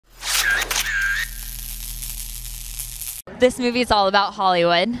this movie is all about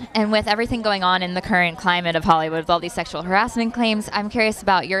Hollywood, and with everything going on in the current climate of Hollywood with all these sexual harassment claims, I'm curious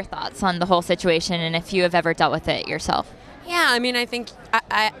about your thoughts on the whole situation and if you have ever dealt with it yourself. Yeah, I mean, I think,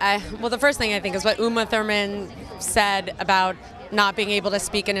 well, the first thing I think is what Uma Thurman said about not being able to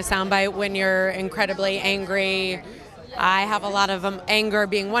speak in a soundbite when you're incredibly angry. I have a lot of anger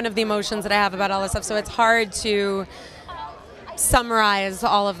being one of the emotions that I have about all this stuff, so it's hard to summarize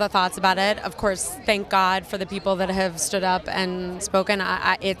all of the thoughts about it. Of course, thank God for the people that have stood up and spoken.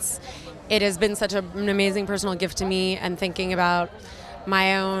 It has been such an amazing personal gift to me, and thinking about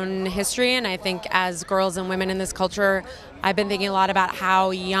my own history, and I think as girls and women in this culture, I've been thinking a lot about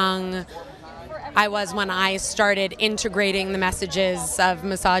how young I was when I started integrating the messages of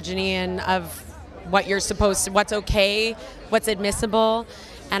misogyny and of what you're supposed to, what's okay, what's admissible.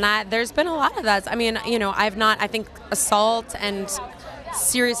 And there's been a lot of that. I mean, I think assault and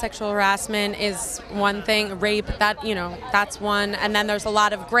serious sexual harassment is one thing, rape, that's one. And then there's a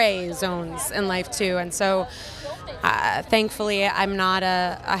lot of gray zones in life too. And so thankfully I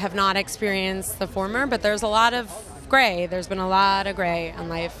have not experienced the former, but there's a lot of gray. There's been a lot of gray in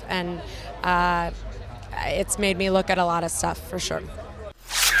life. And it's made me look at a lot of stuff for sure.